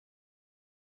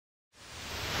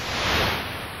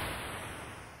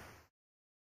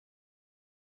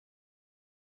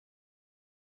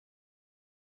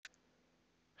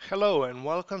Hello and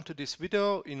welcome to this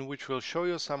video in which we'll show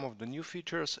you some of the new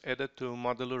features added to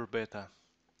Modelur Beta.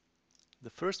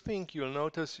 The first thing you'll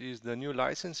notice is the new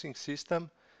licensing system,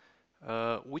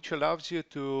 which allows you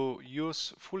to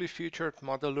use fully featured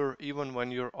Modelur even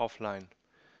when you're offline.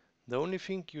 The only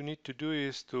thing you need to do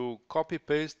is to copy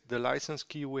paste the license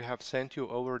key we have sent you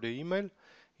over the email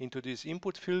into this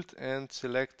input field and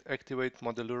select Activate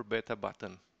Modelur Beta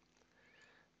button.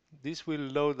 This will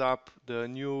load up the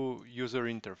new user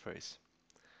interface.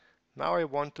 Now I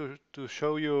want to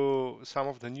show you some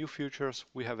of the new features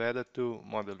we have added to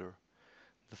Modelur.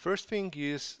 The first thing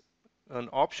is an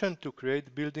option to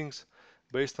create buildings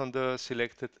based on the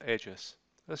selected edges.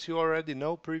 As you already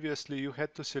know, previously you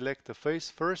had to select a face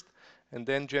first and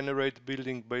then generate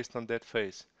building based on that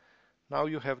face. Now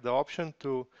you have the option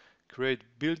to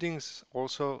create buildings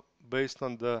also based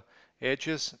on the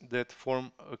edges that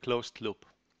form a closed loop.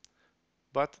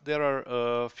 But there are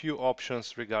a few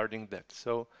options regarding that.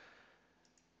 So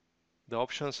the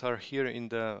options are here in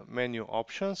the menu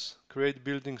options. Create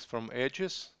buildings from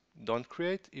edges. Don't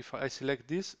create. If I select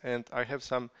this and I have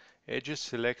some edges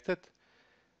selected,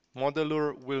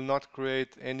 Modelur will not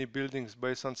create any buildings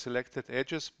based on selected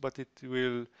edges, but it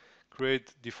will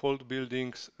create default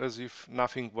buildings as if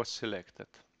nothing was selected.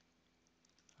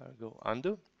 I'll go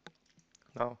undo.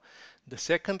 Now, the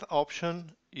second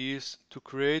option is to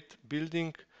create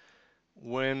building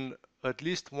when at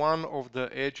least one of the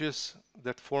edges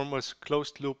that form a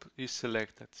closed loop is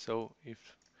selected. So if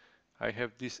I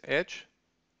have this edge,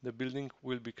 the building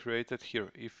will be created here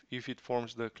if it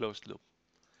forms the closed loop.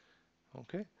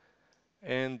 Okay.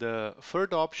 And the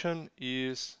third option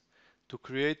is to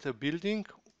create a building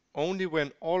only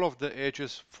when all of the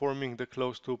edges forming the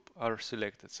closed loop are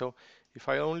selected. So if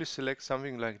I only select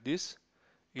something like this,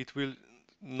 it will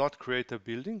not create a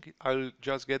building. I'll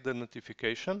just get the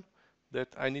notification that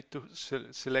I need to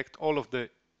select all of the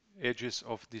edges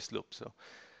of this loop. So,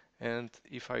 and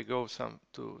if I go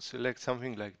to select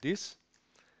something like this,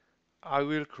 I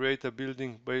will create a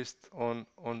building based on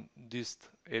this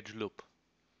edge loop.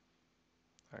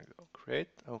 I go create,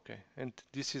 okay, and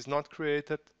this is not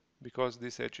created because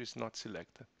this edge is not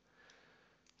selected.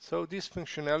 So this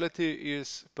functionality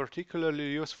is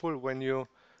particularly useful when you,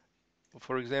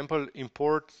 for example,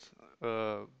 import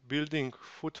building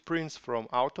footprints from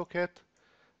AutoCAD,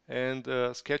 and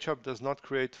SketchUp does not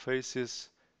create faces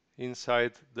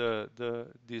inside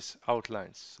these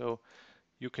outlines. So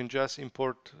you can just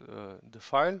import the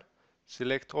file,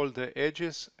 select all the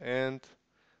edges, and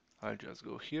I'll just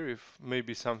go here if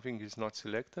maybe something is not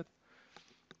selected,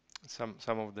 some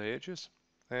of the edges,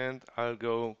 and I'll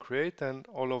go create, and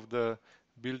all of the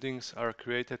buildings are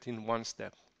created in one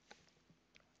step.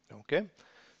 Okay,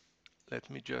 let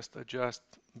me just adjust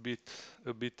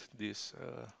a bit this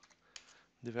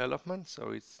development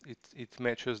so it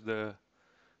matches the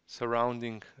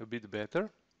surrounding a bit better.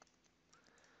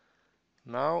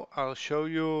 Now I'll show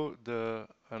you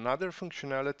another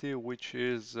functionality, which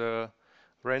is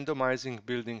randomizing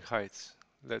building heights.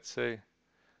 Let's say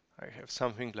I have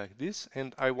something like this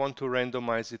and I want to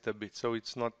randomize it a bit so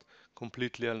it's not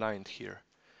completely aligned here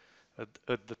at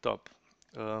the top.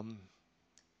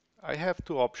 I have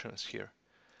two options here.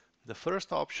 The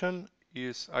first option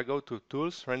is I go to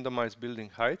Tools, Randomize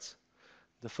Building Heights.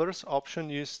 The first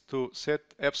option is to set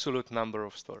absolute number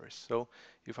of stories. So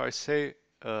if I say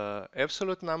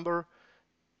absolute number,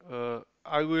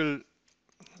 I will,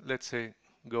 let's say,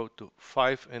 go to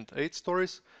 5 and 8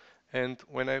 stories. And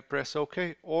when I press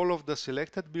OK, all of the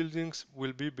selected buildings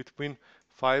will be between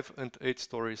 5 and 8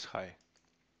 stories high.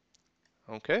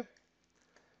 Okay.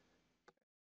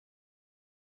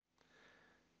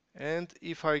 And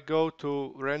if I go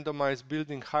to randomize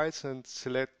building heights and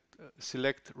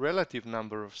select relative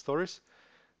number of stories,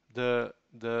 the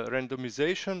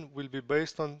randomization will be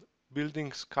based on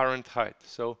building's current height.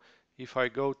 So if I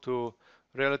go to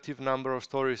relative number of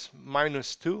stories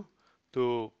 -2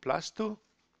 to +2,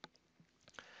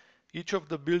 each of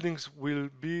the buildings will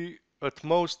be at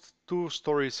most 2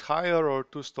 stories higher or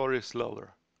 2 stories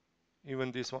lower.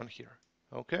 Even this one here.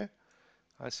 Okay?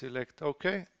 I select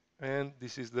OK, and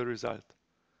this is the result.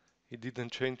 It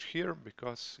didn't change here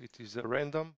because it is a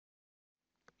random.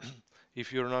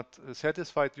 If you're not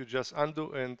satisfied, you just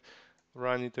undo and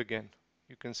run it again.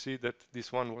 You can see that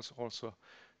this one was also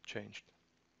changed.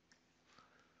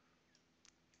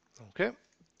 Okay.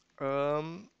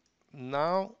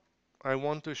 Now I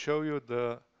want to show you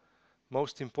the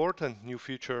most important new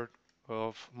feature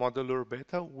of Modelur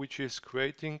Beta, which is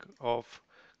creating of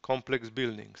complex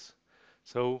buildings.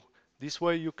 So this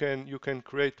way you can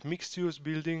create mixed-use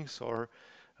buildings or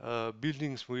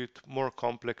buildings with more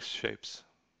complex shapes.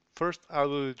 first I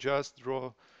will just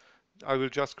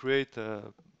create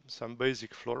some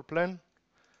basic floor plan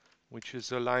which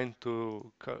is aligned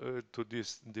to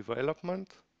this development.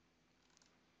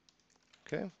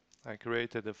 Okay, I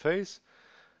created a face.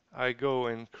 I go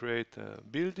and create a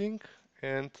building,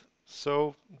 and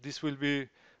so this will be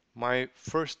my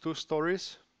first 2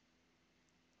 stories.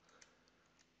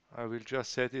 I will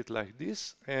just set it like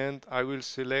this, and I will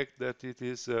select that it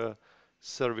is a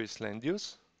service land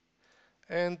use.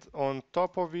 And on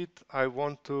top of it, I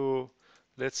want to,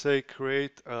 let's say,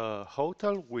 create a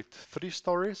hotel with 3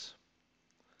 stories.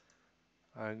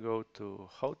 I go to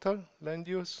hotel land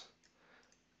use,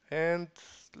 and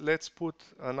let's put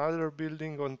another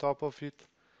building on top of it,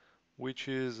 which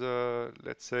is,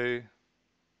 let's say,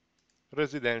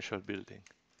 residential building.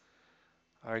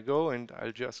 I go and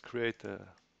I'll just create a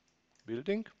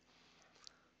building.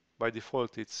 By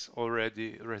default, it's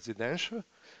already residential.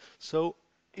 So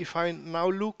if I now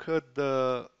look at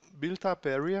the built-up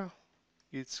area,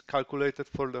 it's calculated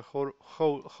for the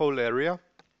whole area.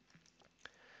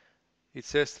 It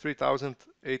says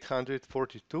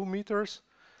 3,842 meters.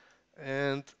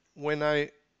 And when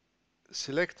I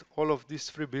select all of these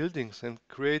 3 buildings and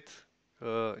create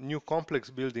a new complex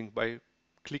building by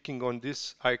clicking on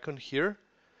this icon here,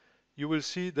 you will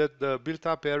see that the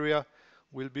built-up area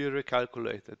will be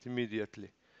recalculated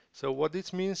immediately. So what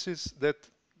this means is that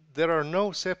there are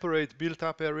no separate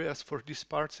built-up areas for these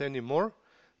parts anymore,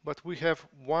 but we have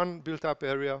one built-up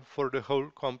area for the whole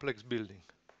complex building.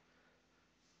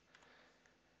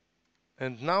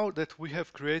 And now that we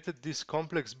have created this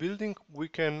complex building, we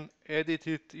can edit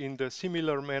it in the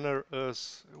similar manner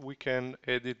as we can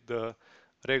edit the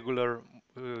regular,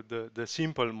 the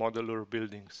simple modular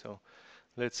building. So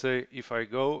let's say if I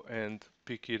go and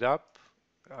pick it up,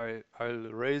 I'll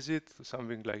raise it to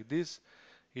something like this,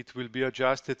 it will be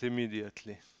adjusted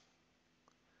immediately.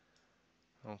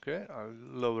 Okay, I'll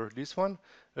lower this one.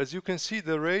 As you can see,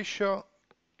 the ratio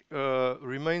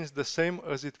remains the same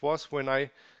as it was when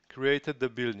I created the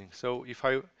building. So if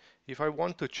I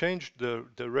want to change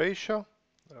the ratio,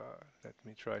 let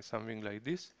me try something like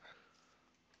this.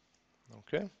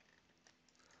 Okay.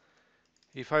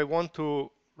 If I want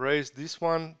to raise this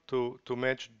one to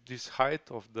match this height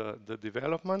of the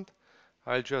development,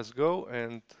 I'll just go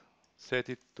and set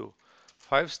it to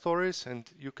 5 stories, and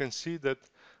you can see that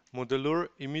Modelur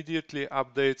immediately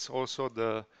updates also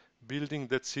the building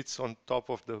that sits on top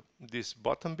of this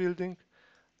bottom building.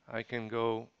 I can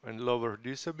go and lower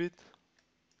this a bit.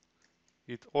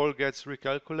 It all gets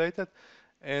recalculated,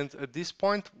 and at this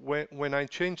point, when I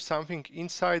change something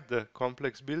inside the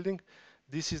complex building,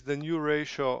 this is the new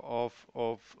ratio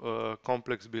of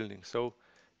complex building. So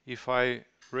if I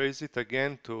raise it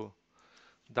again to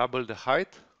double the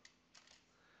height,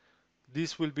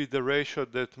 this will be the ratio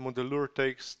that Modelur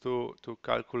takes to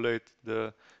calculate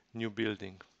the new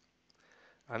building.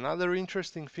 Another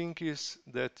interesting thing is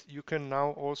that you can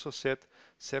now also set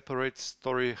separate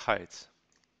story heights.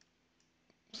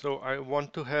 So I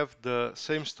want to have the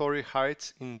same story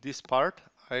heights in this part.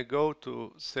 I go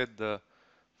to set the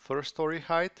first story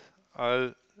height.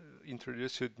 I'll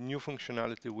introduce a new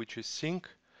functionality which is sync.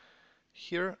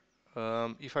 Here,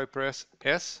 if I press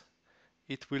S,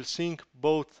 it will sync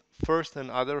both first and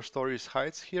other stories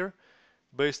heights here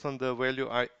based on the value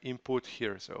I input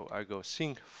here. So I go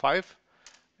sync 5,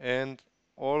 and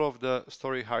all of the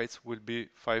story heights will be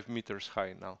 5 meters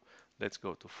high now. Let's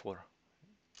go to 4.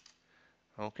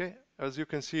 Okay, as you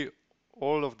can see,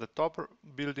 all of the top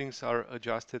buildings are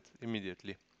adjusted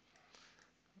immediately.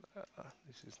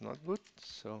 This is not good,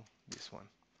 so this one.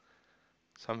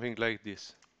 Something like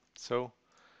this. So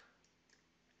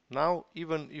now,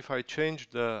 even if I change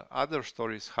the other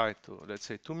story's height to, let's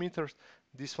say, 2 meters,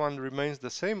 this one remains the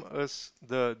same as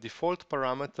the default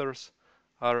parameters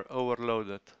are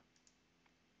overloaded.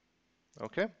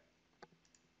 Okay?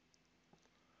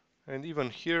 And even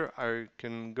here, I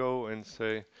can go and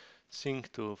say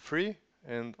sync to 3,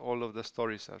 and all of the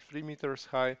stories are 3 meters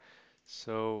high.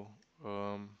 So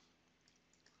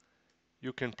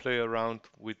you can play around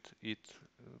with it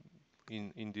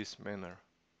in this manner.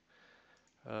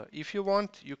 If you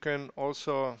want, you can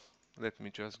also, let me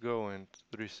just go and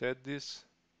reset this.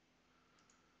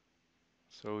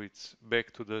 So it's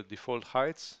back to the default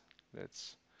heights.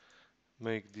 Let's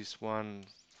make this one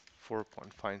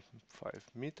 4.55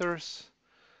 meters.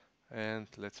 And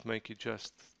let's make it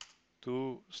just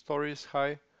 2 stories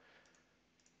high.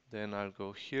 Then I'll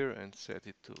go here and set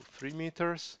it to 3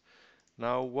 meters.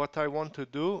 Now what I want to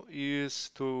do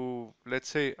is to, let's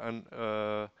say,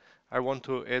 I want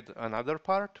to add another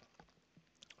part.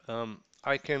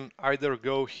 I can either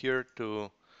go here to,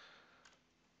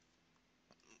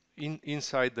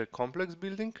 inside the complex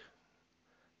building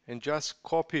and just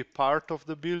copy part of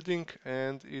the building,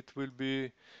 and it will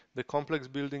be, the complex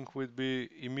building will be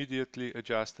immediately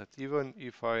adjusted. Even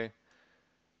if I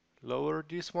lower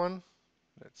this one,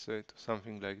 let's say to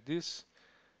something like this,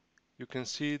 you can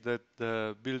see that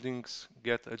the buildings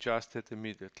get adjusted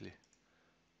immediately.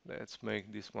 Let's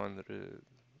make this one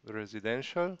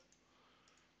residential.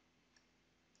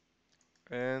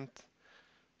 And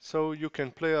so you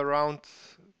can play around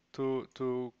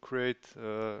to create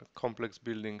complex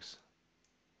buildings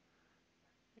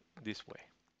this way.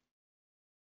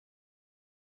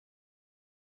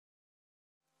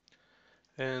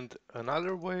 And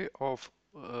another way of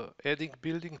adding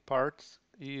building parts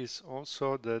is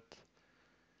also that,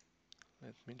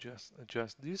 let me just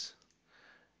adjust this.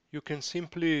 You can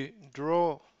simply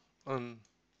draw a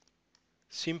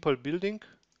simple building,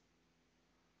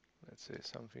 let's say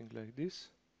something like this.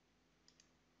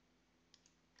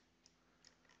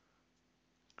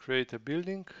 Create a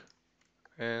building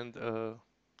and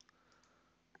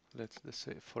let's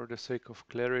say, for the sake of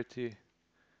clarity,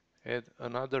 add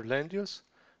another land use.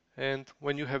 And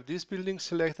when you have this building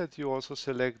selected, you also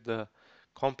select the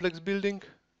complex building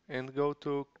and go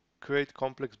to create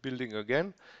complex building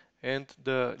again, and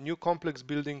the new complex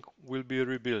building will be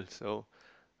rebuilt. So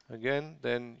again,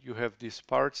 then you have these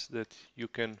parts that you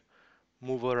can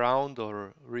move around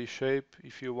or reshape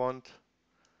if you want.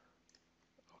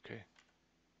 Okay,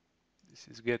 this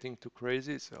is getting too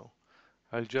crazy, so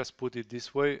I'll just put it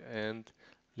this way and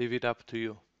leave it up to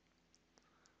you.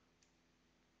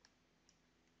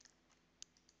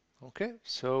 Okay,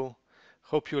 so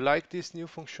hope you like this new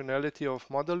functionality of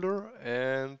Modelur,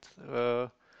 and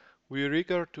we're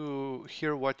eager to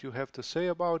hear what you have to say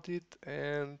about it,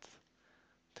 and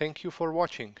thank you for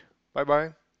watching. Bye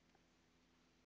bye.